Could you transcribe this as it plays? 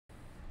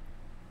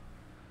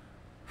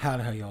How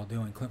the hell y'all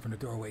doing? Clint from the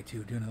Doorway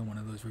 2, doing another one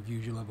of those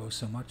reviews you love oh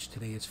so much.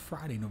 Today is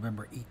Friday,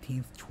 November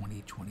 18th,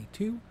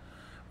 2022.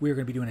 We are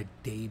going to be doing a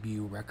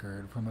debut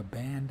record from a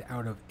band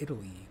out of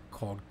Italy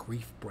called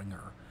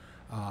GriefBringer.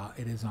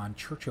 It is on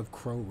Church of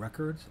Crow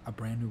Records, a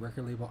brand new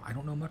record label I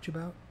don't know much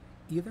about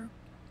either.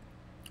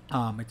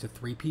 It's a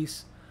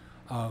three-piece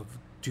of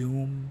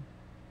doom,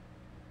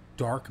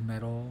 dark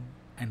metal,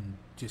 and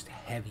just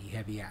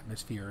heavy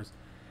atmospheres.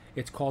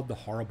 It's called The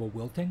Horrible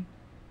Wilting.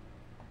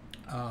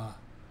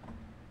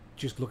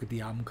 Just look at the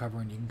album cover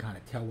and you can kind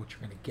of tell what you're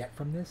going to get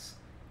from this.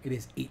 It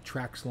is 8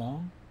 tracks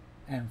long,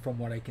 and from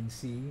what I can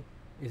see,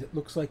 it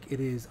looks like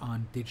it is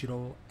on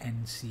digital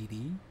and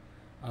CD.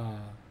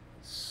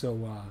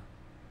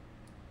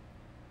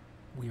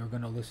 We are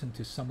going to listen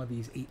to some of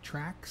these 8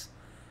 tracks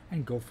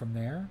and go from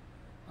there.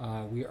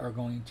 We are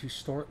going to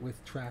start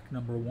with track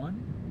number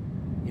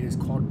 1. It is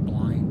called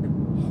Blind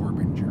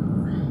Harbinger.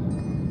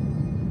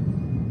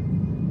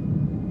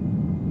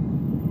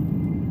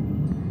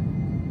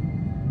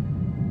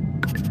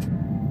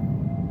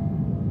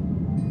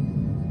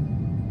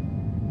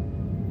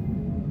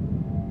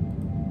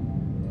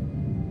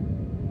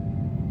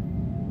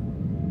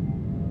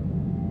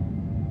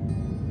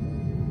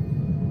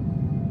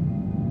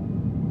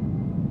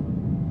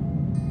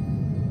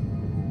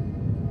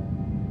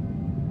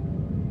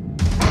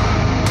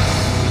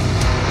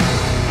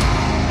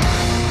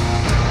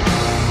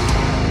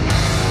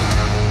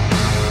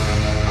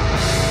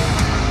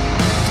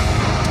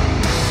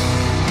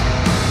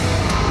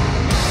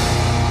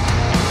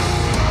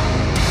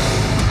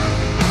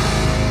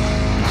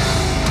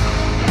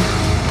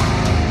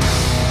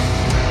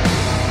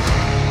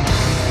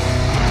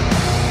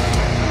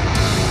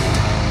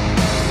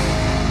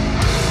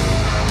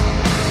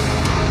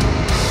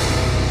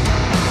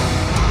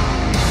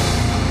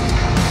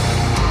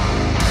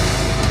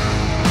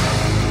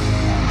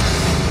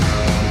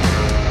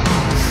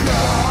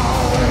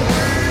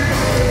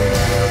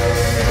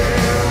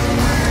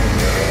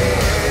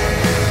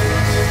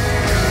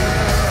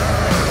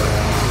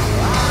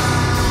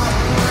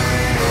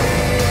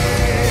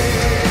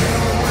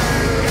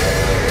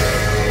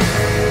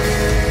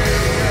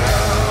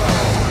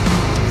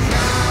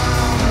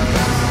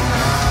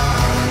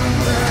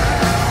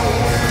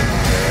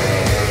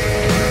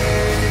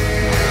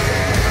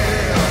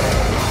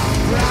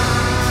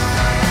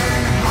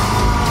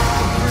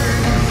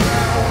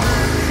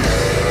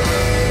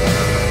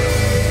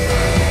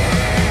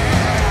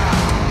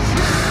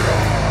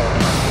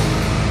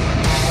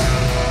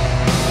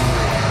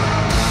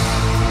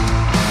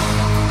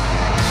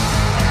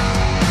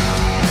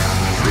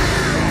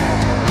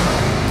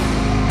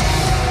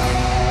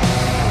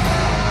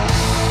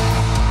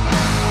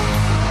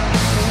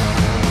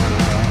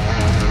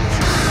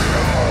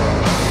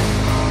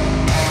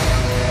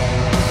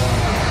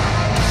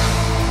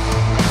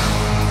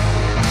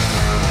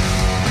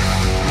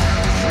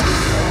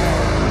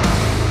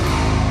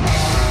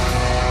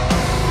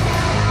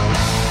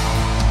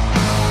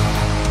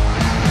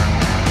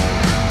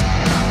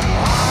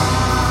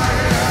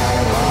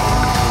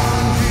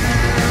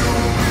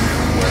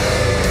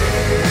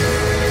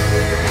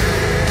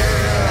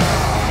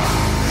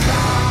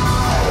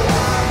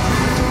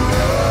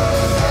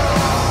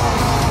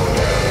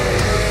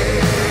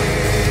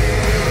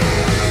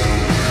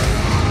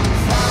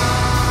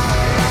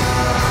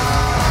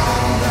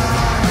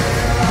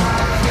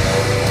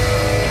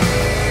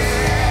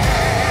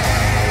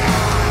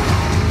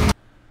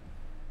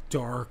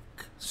 Dark,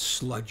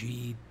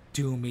 sludgy,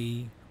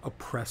 doomy,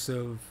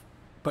 oppressive,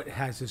 but it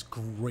has this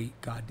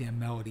great goddamn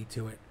melody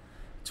to it.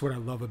 It's what I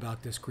love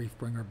about this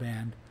GriefBringer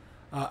band.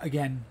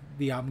 Again,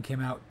 the album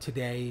came out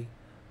today,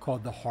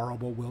 called The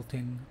Horrible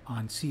Wilting,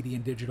 on CD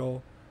and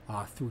digital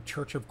through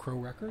Church of Crow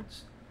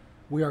Records.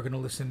 We are going to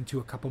listen to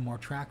a couple more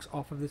tracks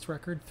off of this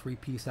record,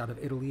 3-piece out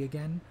of Italy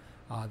again.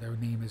 Their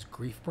name is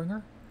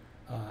GriefBringer.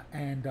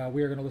 And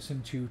we are going to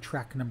listen to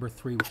track number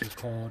 3, which is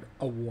called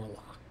A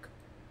Warlock.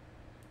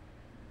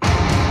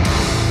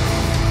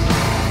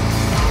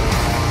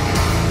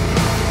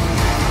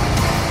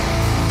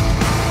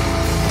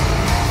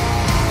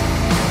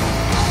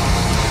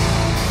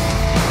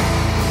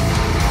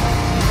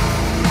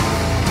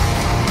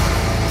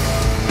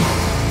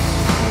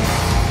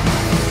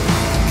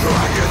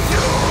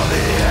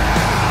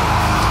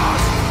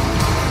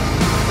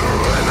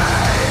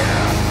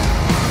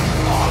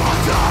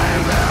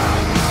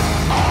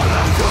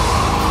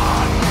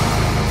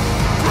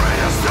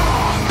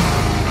 Storm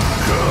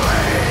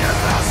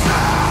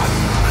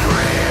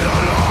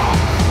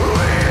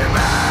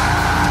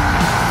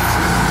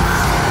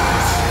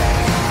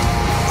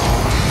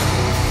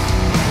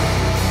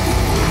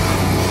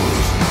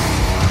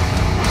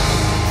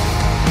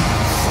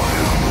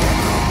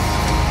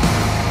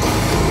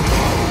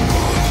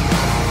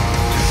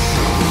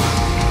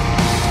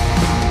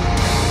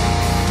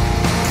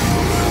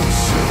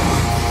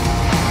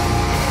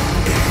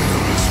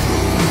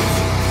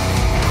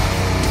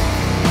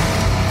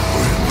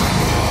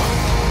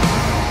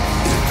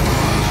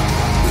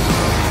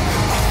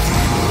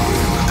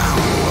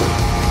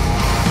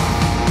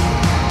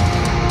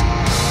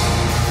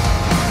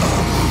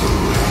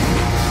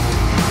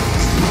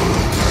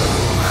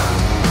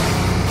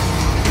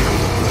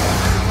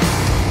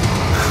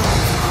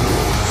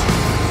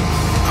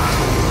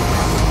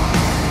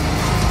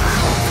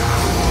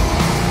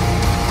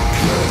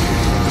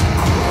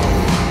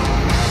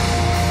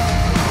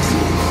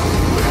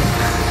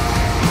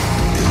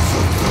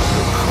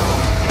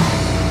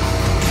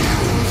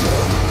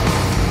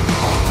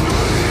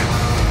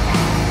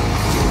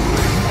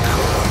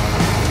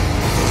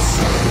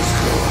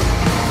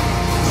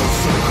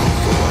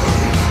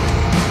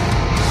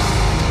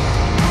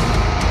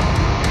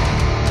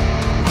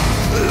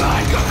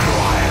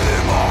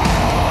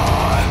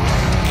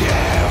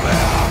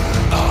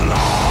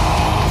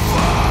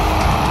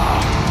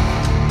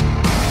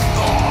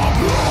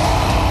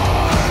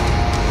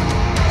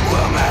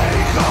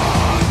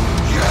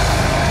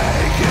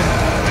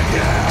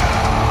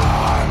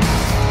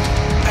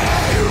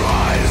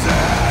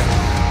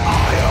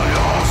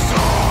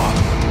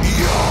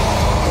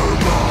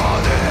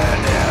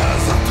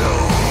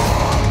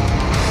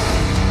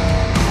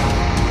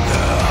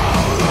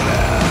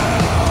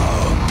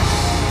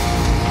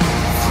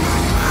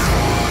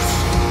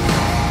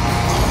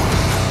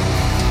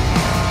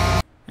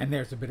And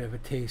there's a bit of a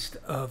taste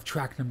of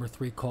track number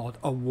 3 called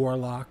A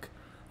Warlock.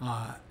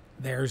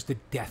 There's the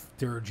death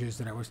dirges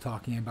that I was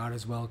talking about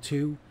as well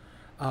too.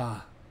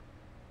 I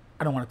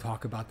don't want to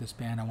talk about this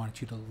band. I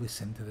want you to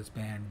listen to this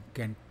band.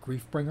 Again,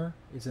 GriefBringer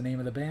is the name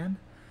of the band.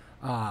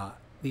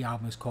 The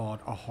album is called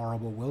A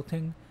Horrible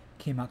Wilting.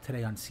 Came out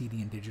today on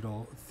CD and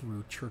digital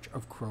through Church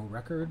of Crow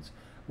Records.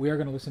 We are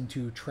going to listen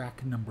to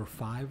track number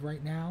 5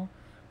 right now,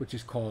 which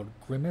is called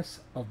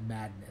Grimace of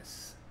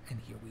Madness. And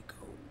here we go.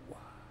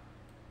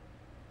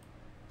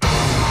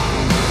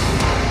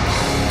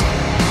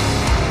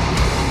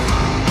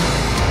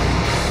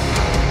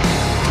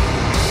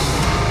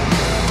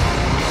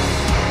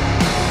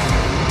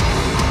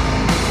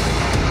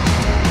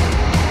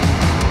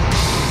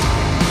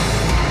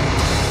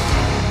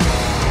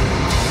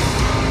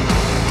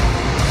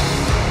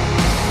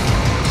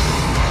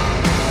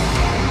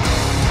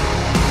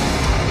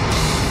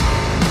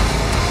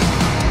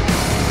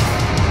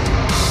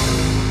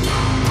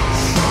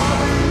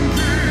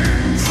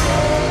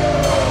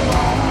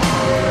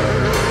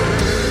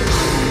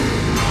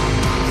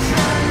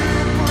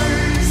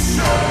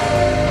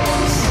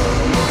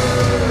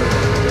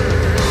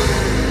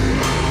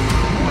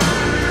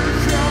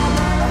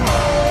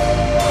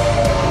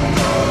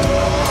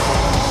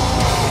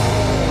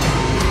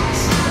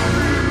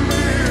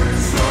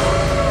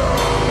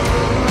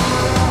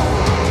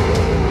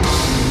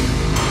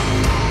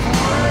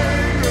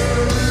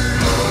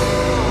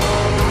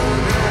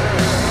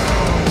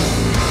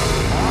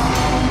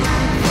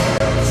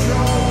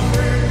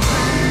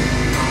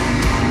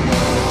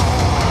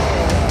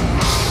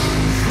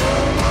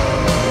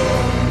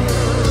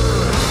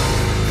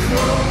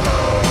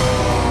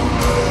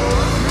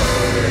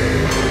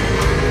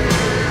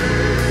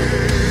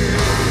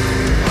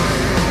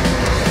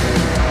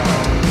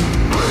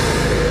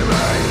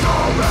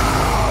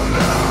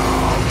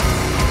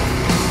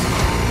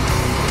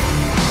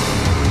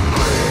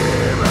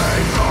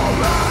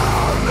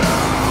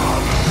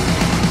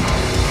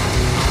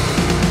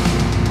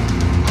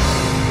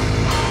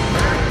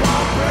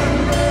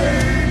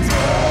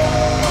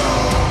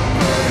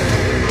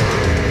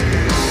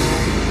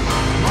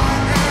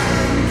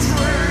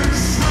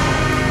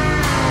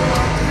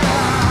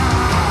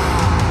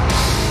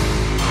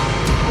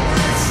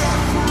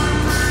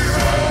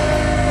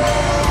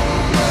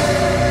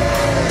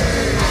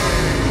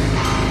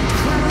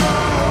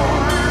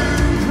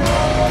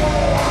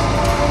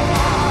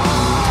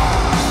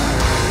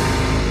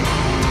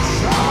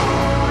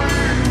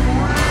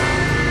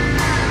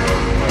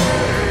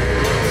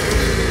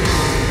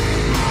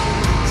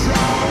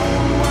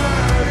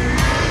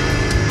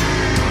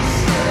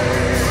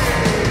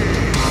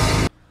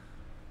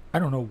 I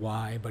don't know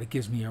why, but it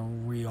gives me a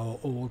real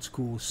old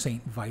school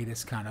Saint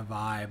Vitus kind of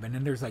vibe. And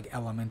then there's like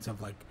elements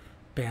of like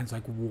bands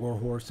like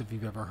Warhorse, if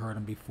you've ever heard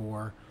them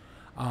before.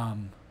 I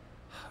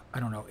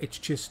don't know. It's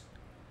just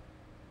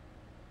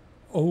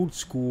old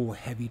school,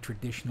 heavy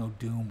traditional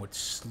doom with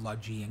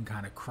sludgy and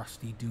kind of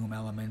crusty doom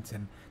elements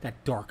and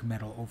that dark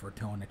metal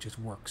overtone that just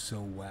works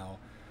so well.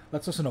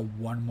 Let's listen to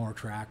one more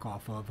track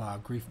off of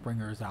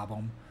GriefBringer's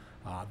album,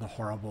 The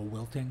Horrible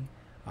Wilting.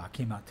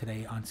 Came out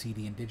today on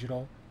CD and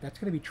digital. That's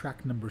going to be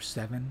track number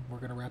 7 we're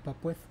going to wrap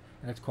up with,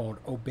 and it's called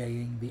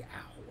Obeying the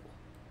Owl.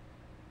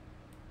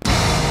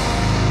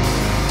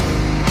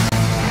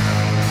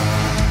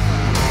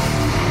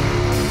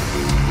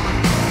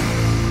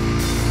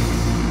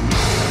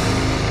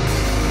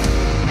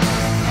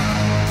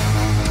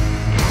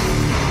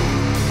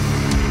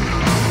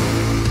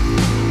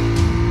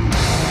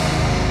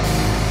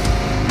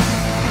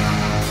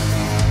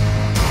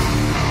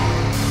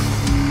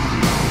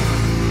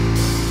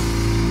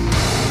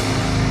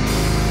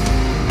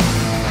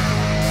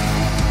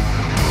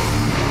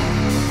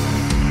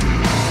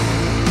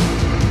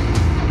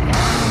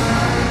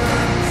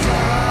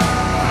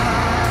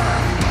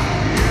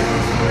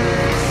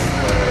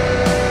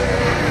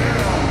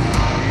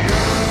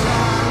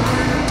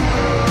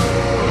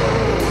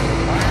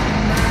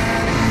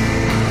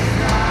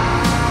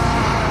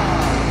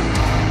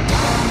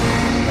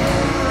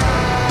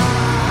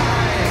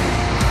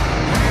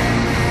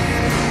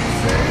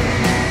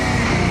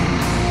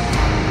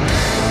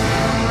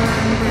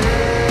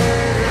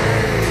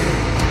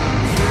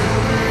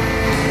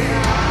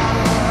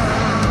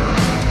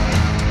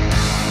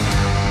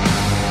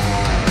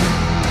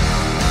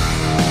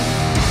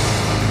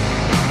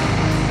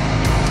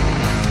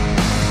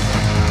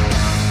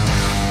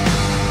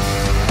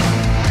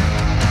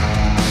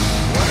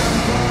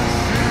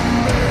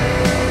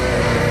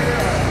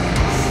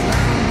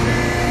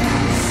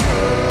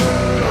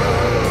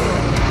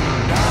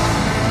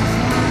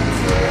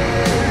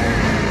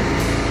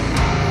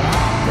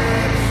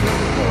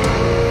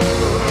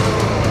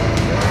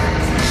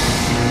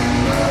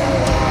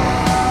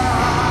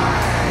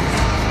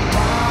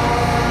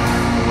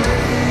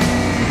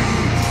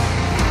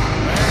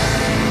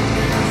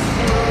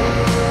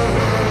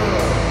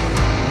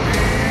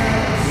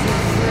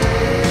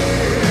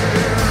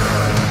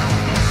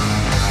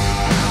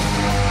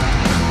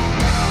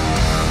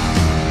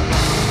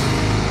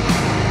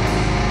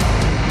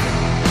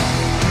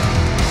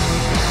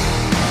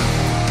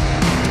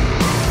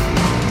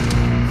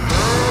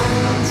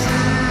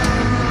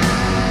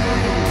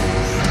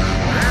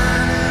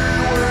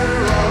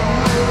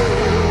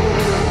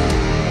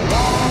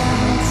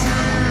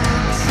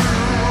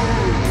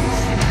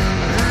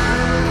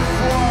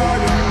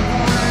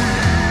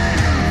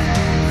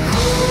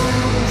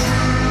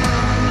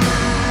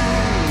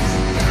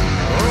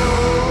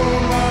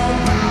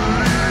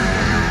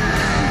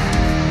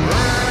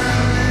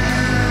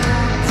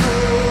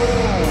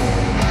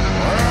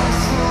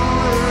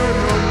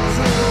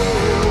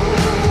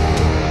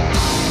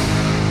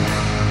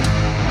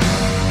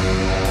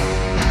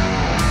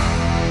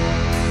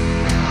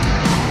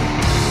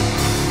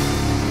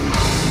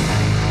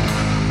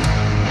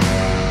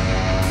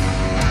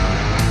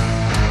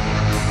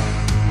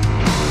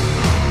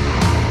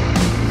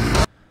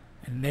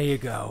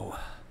 go.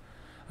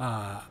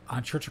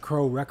 On Church of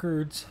Crow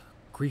Records,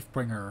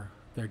 GriefBringer,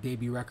 their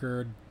debut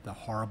record, The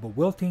Horrible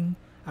Wilting,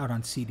 out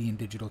on CD and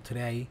digital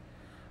today.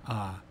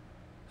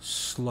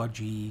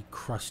 Sludgy,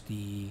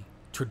 crusty,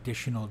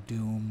 traditional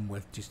doom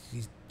with just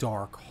these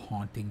dark,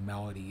 haunting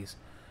melodies.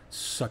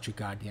 Such a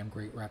goddamn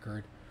great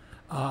record.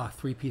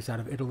 Three-piece out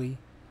of Italy.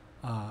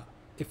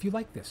 If you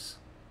like this,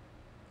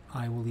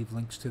 I will leave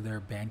links to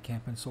their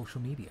Bandcamp and social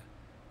media.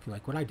 If you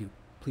like what I do,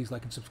 please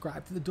like and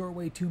subscribe to the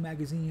Doorway 2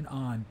 magazine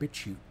on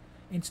BitChute,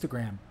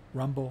 Instagram,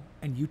 Rumble,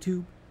 and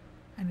YouTube.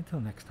 And until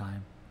next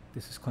time,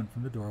 this is Clint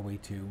from the Doorway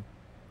 2.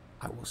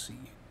 I will see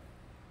you.